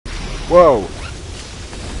Whoa!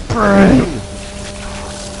 Brain!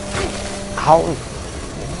 Ow!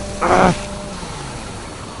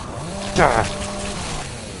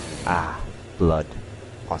 Ah, blood.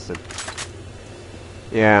 Awesome.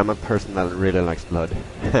 Yeah, I'm a person that really likes blood.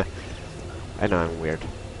 I know I'm weird.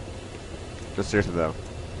 But seriously though.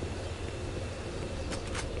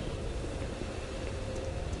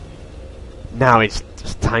 Now it's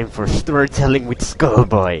time for storytelling with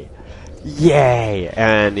Skullboy. Yay!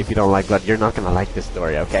 And if you don't like blood, you're not gonna like this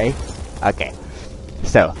story, okay? Okay.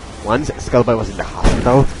 So, once Skullboy was in the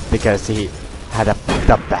hospital because he had a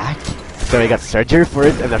fucked up back, so he got surgery for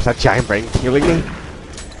it, and there's a giant brain killing me.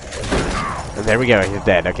 And there we go, he's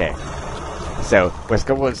dead, okay. So, when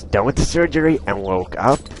Skullboy was done with the surgery and woke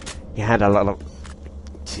up, he had a lot of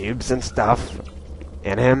tubes and stuff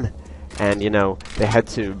in him. And, you know, they had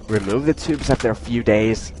to remove the tubes after a few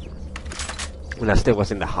days when I still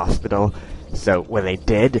was in the hospital. So, when they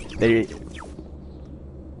did, they...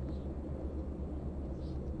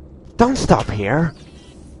 Don't stop here!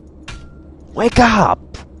 Wake up!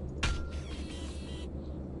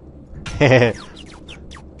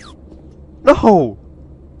 No!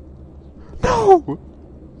 No!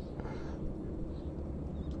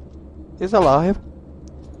 He's alive.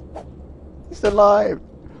 He's alive!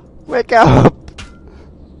 Wake up!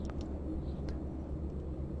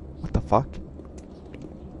 What the fuck?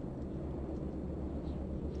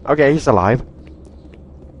 Okay, he's alive.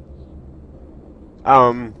 I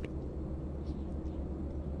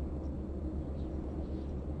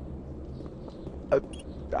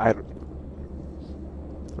have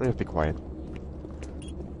to be quiet.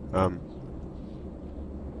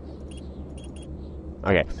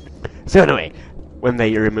 Okay. So anyway, when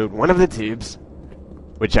they removed one of the tubes,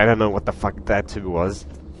 which I don't know what the fuck that tube was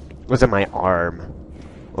in my arm.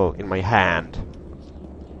 Well, in my hand.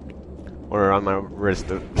 Or on my wrist,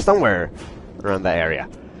 somewhere around that area.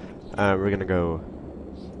 We're gonna go...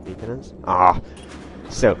 maintenance? Ah.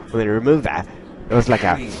 So, when they removed that, it was like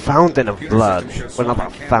a fountain of blood. Well, not a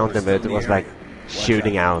fountain, but it was like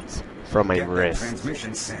shooting out from my wrist.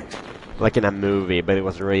 Like in a movie, but it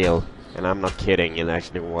was real. And I'm not kidding, it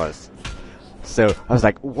actually was. So, I was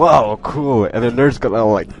like, whoa, cool. And the nurse got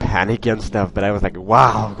all like panicky and stuff, but I was like,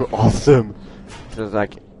 wow, awesome. So I was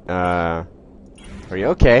like, are you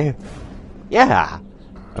okay? Yeah,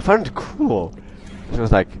 I found it cool. She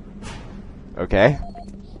was like, okay.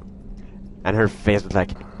 And her face was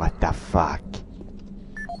like, what the fuck?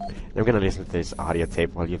 I'm gonna listen to this audio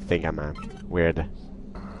tape while you think I'm a weird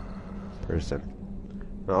person.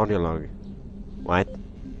 No, audio log. What?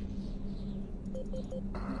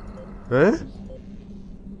 Huh?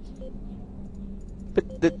 But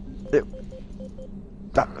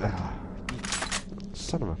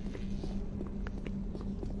son of a...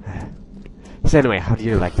 So anyway, how do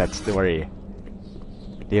you like that story?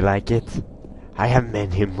 Do you like it? I have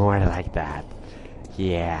many more like that.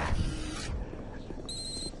 Yeah.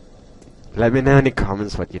 Let me know in the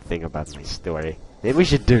comments what you think about my story. Maybe we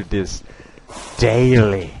should do this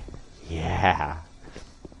daily. Yeah.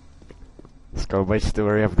 Skullboy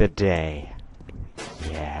story of the day.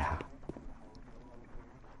 Yeah.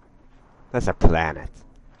 That's a planet.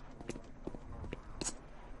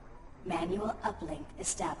 Manual uplink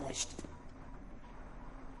established.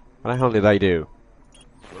 What the hell did I do?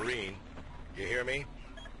 Marine, you hear me?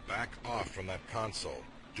 Back off from that console.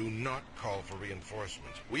 Do not call for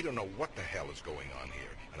reinforcements. We don't know what the hell is going on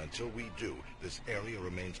here. And until we do, this area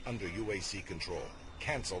remains under UAC control.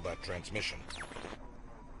 Cancel that transmission.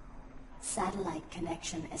 Satellite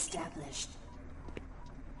connection established.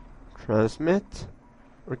 Transmit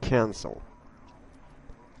or cancel?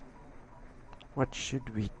 What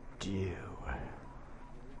should we do?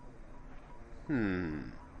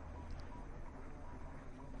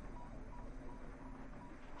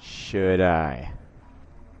 Should I?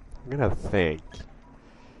 I'm gonna think.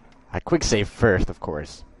 I quick save first, of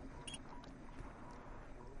course.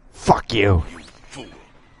 Fuck you! You fool!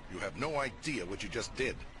 You have no idea what you just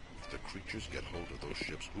did. If the creatures get hold of those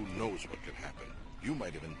ships, who knows what could happen? You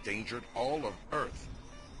might have endangered all of Earth.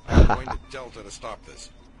 I'm going to Delta to stop this.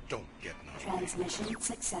 Don't get naughty. Transmission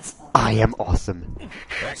successful. I am awesome.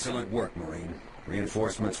 Excellent work, Marine.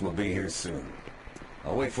 Reinforcements will be here soon.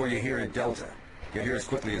 I'll wait for you here at Delta. Get here as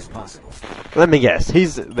quickly as possible. Let me guess,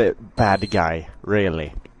 he's the bad guy,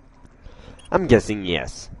 really? I'm guessing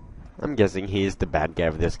yes. I'm guessing he's the bad guy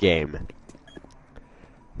of this game.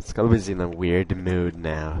 Skullboy's in a weird mood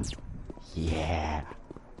now. Yeah.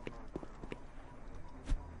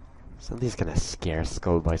 Something's gonna scare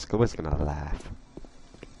Skullboy. Skullboy's gonna laugh.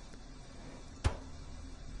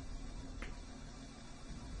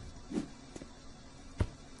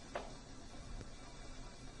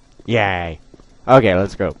 Yay. Okay,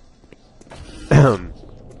 let's go.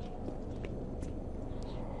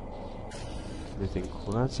 Anything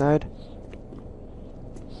cool outside?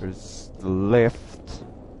 There's the lift.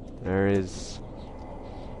 There is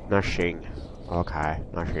nothing. Okay,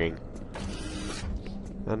 nothing.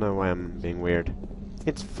 I don't know why I'm being weird.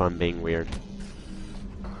 It's fun being weird.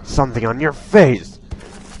 Something on your face!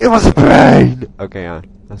 It was a pain! Okay,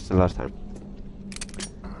 that's the last time.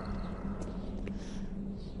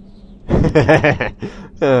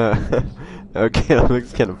 Okay, that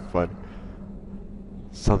looks kind of fun.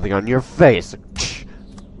 Something on your face! It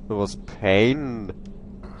was pain.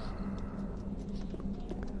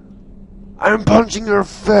 I'm punching your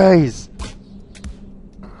face!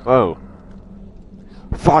 Whoa.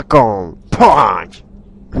 Fuck on! Punch!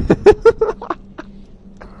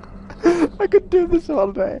 I could do this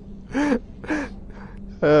all day.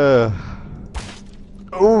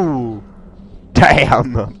 Ooh!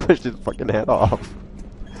 Damn! Pushed his fucking head off.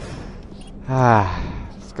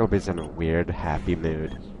 Skullboy's in a weird, happy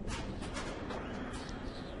mood.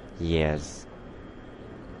 Yes.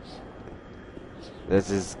 This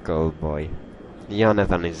is Skullboy.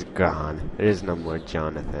 Jonathan is gone. There is no more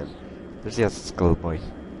Jonathan. There's just Skullboy.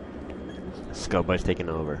 Skullboy's taking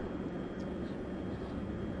over.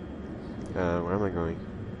 Where am I going?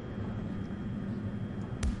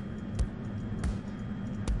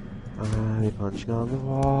 I'm punching on the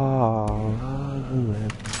wall. On the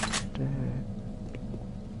left there.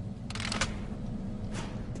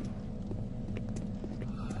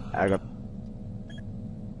 I got.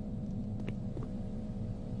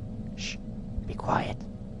 Shh. Be quiet.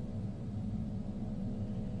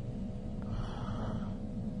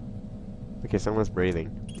 Okay, someone's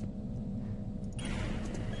breathing.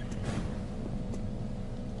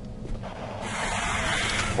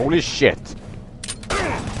 Holy shit!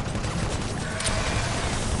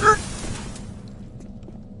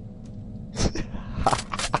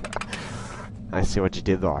 I see what you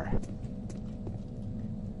did there.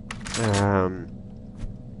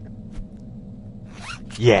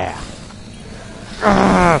 Yeah.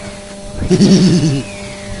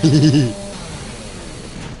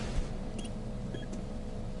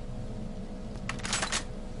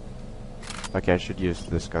 Okay, I should use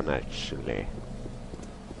this gun actually.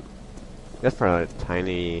 Just for a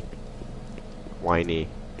tiny, whiny,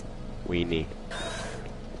 weeny,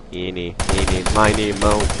 eeny, meeny, miny,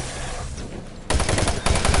 mo.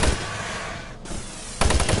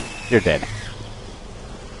 You're dead.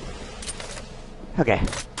 Okay.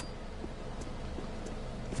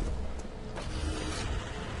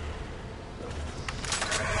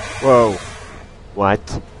 Whoa.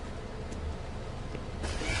 What?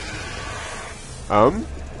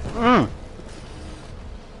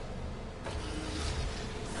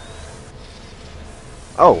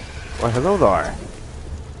 Oh. Well, hello there.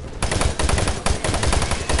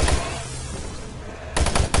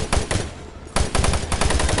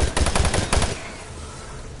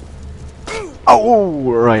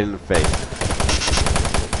 Oh, right in the face.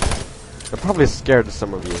 I'm probably scared of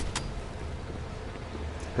some of you.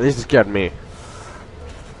 At least it scared me.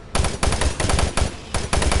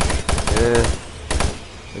 Yeah.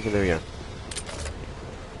 Okay, there we go.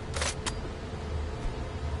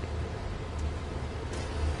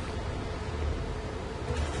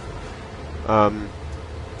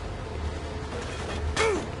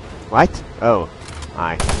 What? Oh.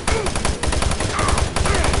 Hi.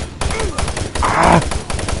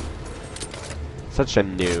 Such a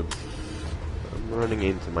noob. I'm running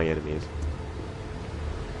into my enemies.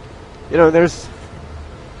 You know, there's...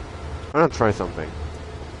 I'm gonna try something.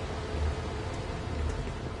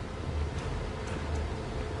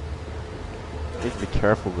 Need to be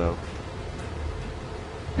careful, though.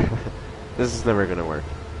 This is never gonna work.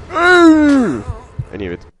 I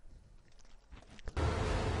knew it.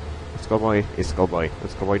 Skullboy is Skullboy. And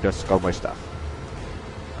Skullboy does Skullboy stuff.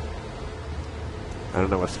 I don't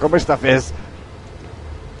know what Skullboy stuff is.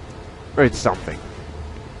 Or it's something.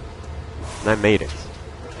 And I made it.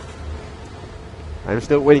 I'm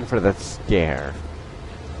still waiting for that scare.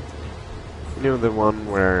 You know, the one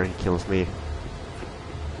where he kills me?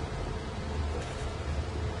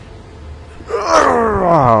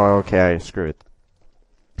 Oh, okay, screw it.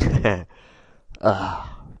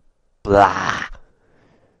 Blah.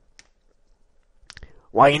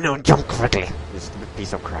 Why you don't jump quickly, you stupid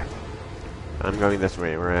piece of crap. I'm going this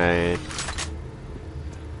way, right?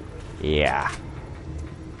 Yeah.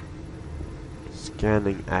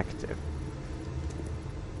 Scanning active.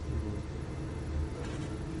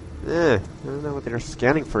 I don't know what they're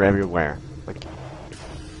scanning for everywhere. Like,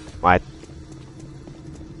 what?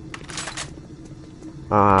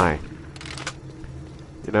 Hi.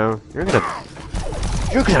 You know, you're gonna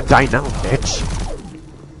die now, bitch.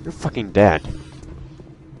 You're fucking dead.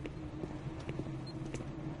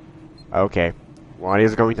 Okay. What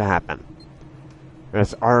is going to happen?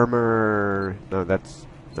 There's armor... No, that's...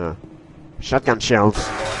 No. Shotgun shells.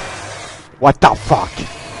 What the fuck?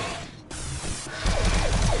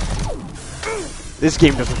 This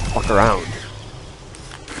game doesn't fuck around.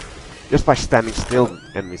 Just by standing still,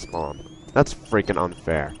 enemies spawn. That's freaking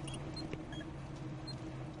unfair.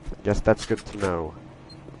 I guess that's good to know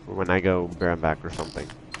for when I go bareback or something.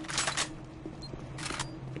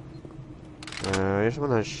 I just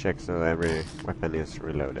want to check so every weapon is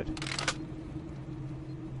reloaded.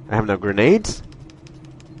 I have no grenades?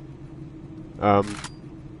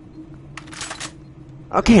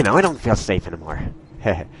 Okay, now I don't feel safe anymore.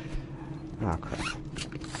 Heh. Oh, crap.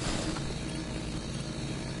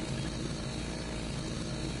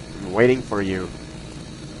 I'm waiting for you.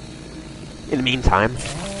 In the meantime...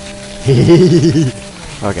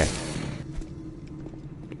 Okay.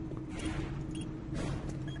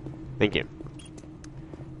 Thank you.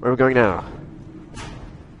 Where are we going now?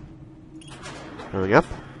 Going up?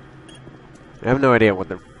 I have no idea what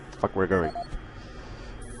the fuck we're going.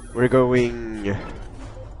 We're going...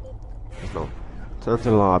 No. Turn to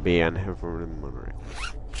the lobby and head for the monorail.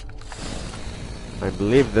 I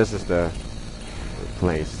believe this is the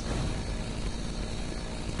place.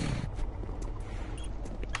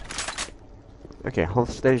 Okay,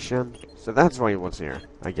 health station. So that's why it was here,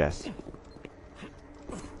 I guess.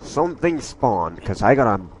 Something spawned, because I got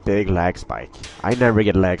a big lag spike. I never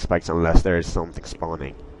get lag spikes unless there is something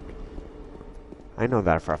spawning. I know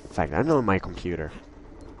that for a fact. I know my computer.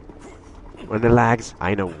 When it lags,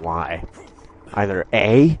 I know why. Either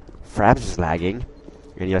A, Fraps is lagging,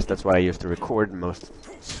 and yes, that's what I use to record most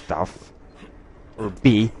stuff. Or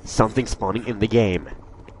B, something spawning in the game.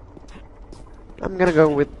 I'm gonna go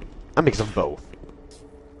with a mix of both.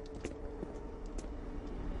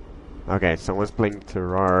 Okay, someone's playing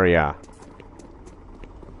Terraria.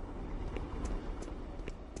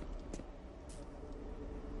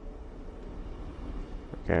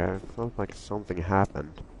 Okay, I felt like something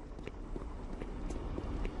happened.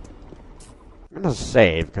 I'm gonna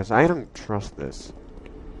save, because I don't trust this.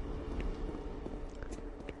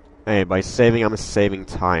 Hey, by saving, I'm saving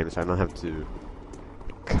time, so I don't have to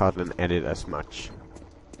cut and edit as much.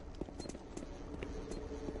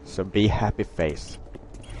 So be happy face.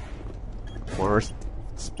 More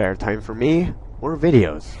spare time for me, more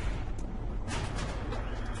videos.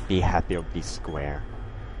 Be happy or be square.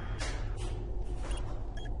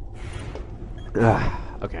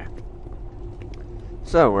 Okay.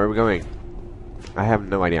 So, where are we going? I have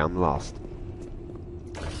no idea, I'm lost.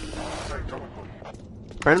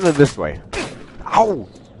 Apparently this way. Ow!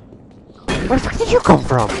 Where the fuck did you come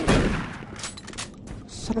from?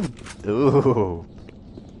 Son of a... Ooh.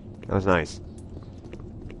 That was nice.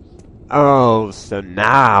 Oh, so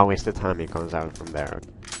now is the time he comes out from there.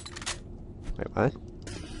 Wait, what?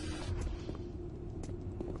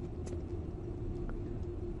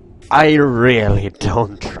 I really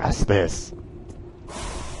don't trust this.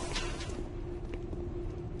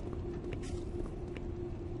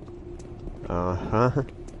 Uh-huh.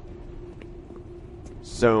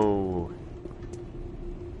 So...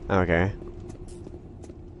 Okay.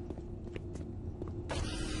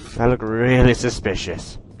 That look really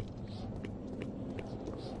suspicious.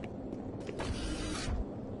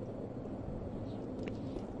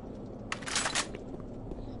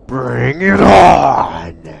 Bring it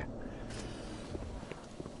on!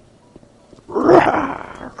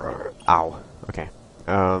 Ow. Okay.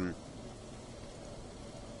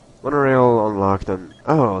 Monorail unlocked and...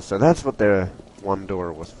 Oh, so that's what the one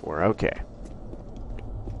door was for. Okay.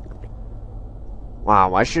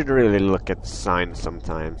 Wow, I should really look at signs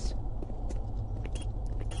sometimes.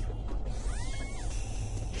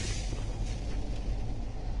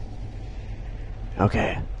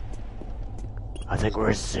 Okay. I think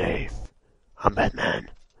we're safe. I'm Batman.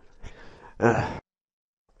 That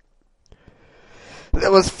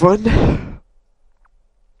was fun.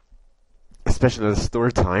 Especially the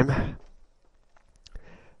story time.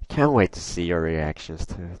 Can't wait to see your reactions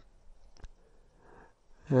to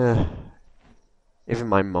it. Even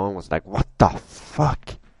my mom was like, what the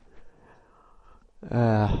fuck?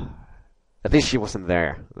 At least she wasn't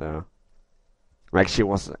there, though. Like, she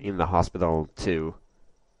was in the hospital, too.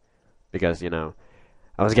 Because, you know,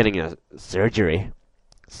 I was getting a surgery.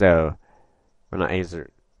 So, when I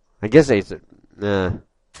guess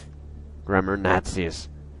grammar Nazis.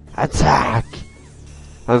 Attack!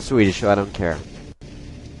 I'm Swedish, so I don't care.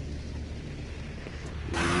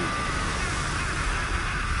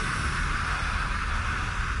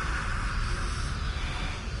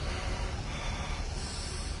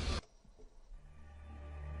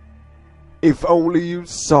 If only you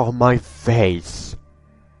saw my face.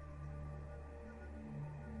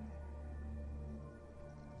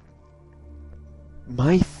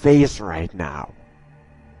 My face right now.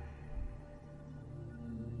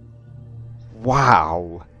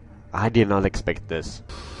 Wow. I did not expect this.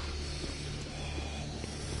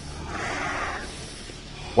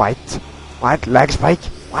 White, leg spike,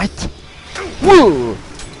 white. Woo!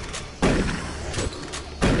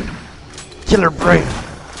 Killer brain.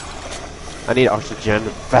 I need oxygen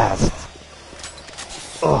fast.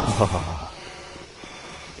 Oh.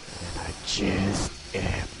 And I just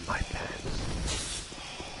am my pants.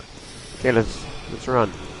 Okay, let's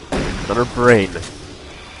run. Another brain.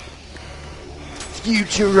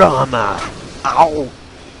 Futurama! Ow!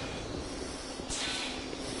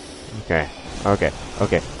 Okay.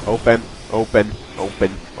 Open.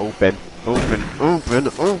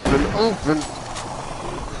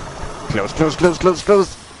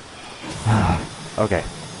 Close. Okay.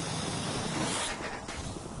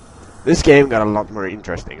 This game got a lot more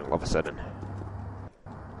interesting all of a sudden.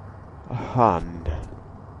 A hun.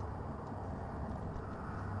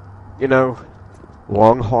 You know,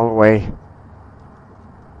 long hallway.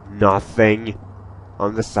 Nothing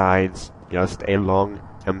on the sides. Just a long,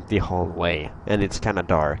 empty hallway. And it's kinda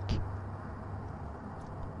dark.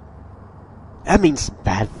 That means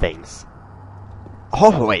bad things.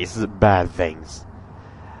 Always bad things.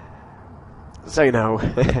 So, you know,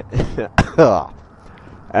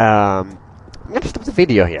 I'm gonna stop the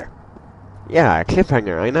video here. Yeah,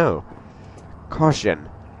 cliffhanger, I know. Caution.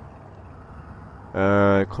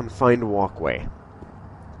 Confined walkway.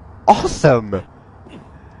 Awesome!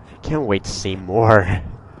 Can't wait to see more.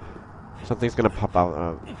 Something's gonna pop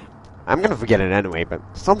out. I'm gonna forget it anyway, but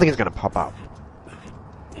something is gonna pop out.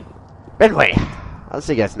 But anyway, I'll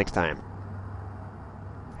see you guys next time.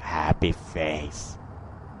 Happy face.